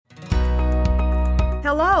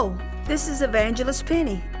Hello, this is Evangelist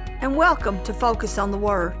Penny, and welcome to Focus on the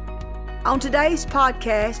Word. On today's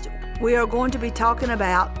podcast, we are going to be talking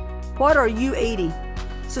about what are you eating?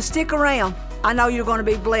 So stick around. I know you're going to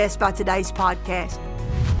be blessed by today's podcast.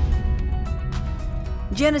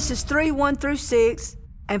 Genesis 3:1-6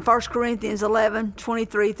 and 1 Corinthians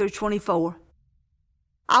 11:23-24.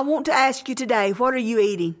 I want to ask you today, what are you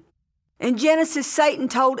eating? In Genesis, Satan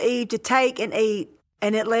told Eve to take and eat,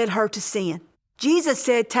 and it led her to sin. Jesus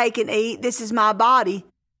said, take and eat, this is my body,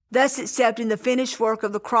 thus accepting the finished work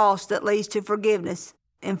of the cross that leads to forgiveness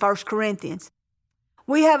in 1 Corinthians.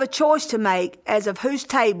 We have a choice to make as of whose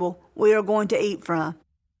table we are going to eat from.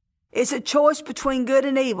 It's a choice between good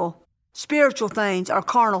and evil, spiritual things or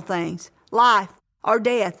carnal things, life or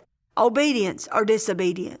death, obedience or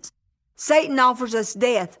disobedience. Satan offers us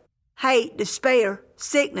death, hate, despair,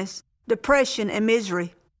 sickness, depression, and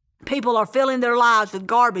misery. People are filling their lives with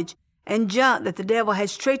garbage and junk that the devil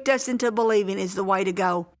has tricked us into believing is the way to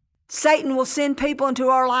go. Satan will send people into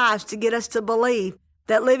our lives to get us to believe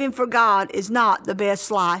that living for God is not the best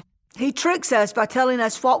life. He tricks us by telling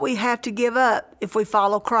us what we have to give up if we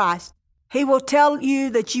follow Christ. He will tell you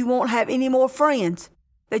that you won't have any more friends,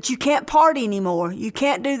 that you can't party anymore, you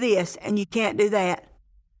can't do this, and you can't do that.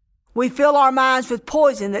 We fill our minds with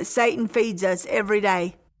poison that Satan feeds us every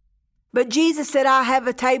day. But Jesus said, I have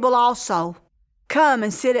a table also. Come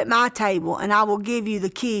and sit at my table, and I will give you the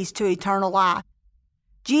keys to eternal life.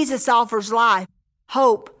 Jesus offers life,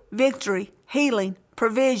 hope, victory, healing,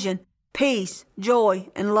 provision, peace, joy,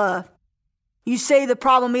 and love. You see, the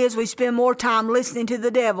problem is we spend more time listening to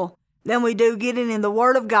the devil than we do getting in the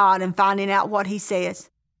Word of God and finding out what He says.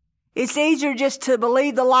 It's easier just to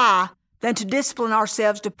believe the lie than to discipline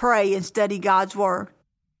ourselves to pray and study God's Word.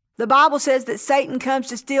 The Bible says that Satan comes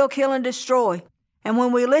to steal, kill, and destroy. And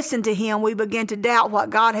when we listen to him, we begin to doubt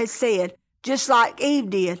what God has said, just like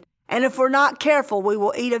Eve did. And if we're not careful, we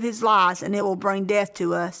will eat of his lies, and it will bring death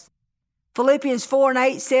to us. Philippians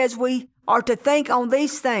 4:8 says we are to think on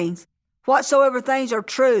these things, whatsoever things are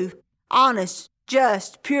true, honest,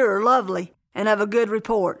 just, pure, lovely, and of a good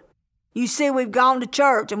report. You see, we've gone to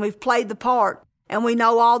church and we've played the part, and we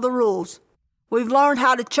know all the rules. We've learned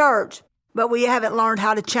how to church, but we haven't learned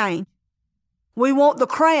how to change. We want the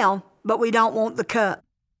crown, but we don't want the cup.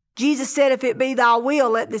 Jesus said, if it be thy will,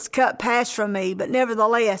 let this cup pass from me, but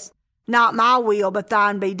nevertheless, not my will, but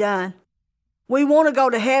thine be done. We want to go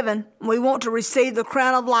to heaven, and we want to receive the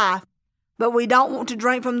crown of life, but we don't want to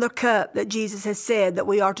drink from the cup that Jesus has said that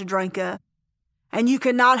we are to drink of. And you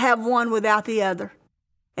cannot have one without the other.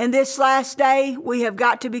 In this last day, we have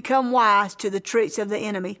got to become wise to the tricks of the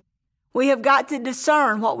enemy. We have got to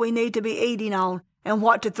discern what we need to be eating on and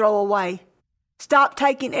what to throw away. Stop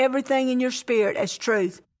taking everything in your spirit as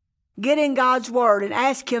truth. Get in God's Word and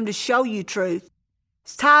ask Him to show you truth.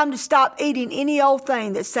 It's time to stop eating any old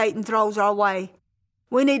thing that Satan throws our way.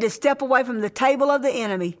 We need to step away from the table of the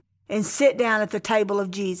enemy and sit down at the table of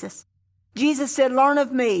Jesus. Jesus said, learn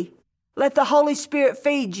of me. Let the Holy Spirit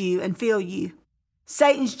feed you and fill you.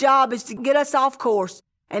 Satan's job is to get us off course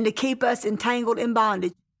and to keep us entangled in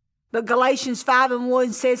bondage. But Galatians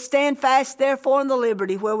 5:1 says, stand fast therefore in the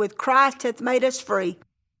liberty wherewith Christ hath made us free,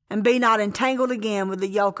 and be not entangled again with the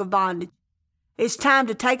yoke of bondage. It's time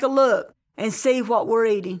to take a look and see what we're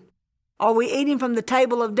eating. Are we eating from the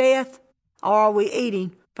table of death, or are we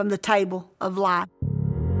eating from the table of life?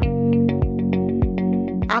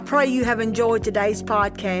 I pray you have enjoyed today's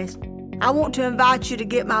podcast. I want to invite you to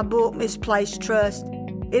get my book, Misplaced Trust.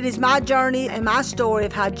 It is my journey and my story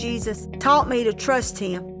of how Jesus taught me to trust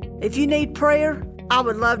Him. If you need prayer, I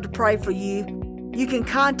would love to pray for you. You can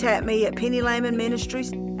contact me at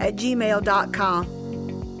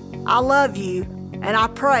pennylamonministries@gmail.com. I love you, and I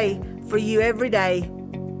pray for you every day,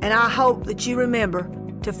 and I hope that you remember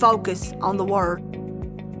to focus on the Word.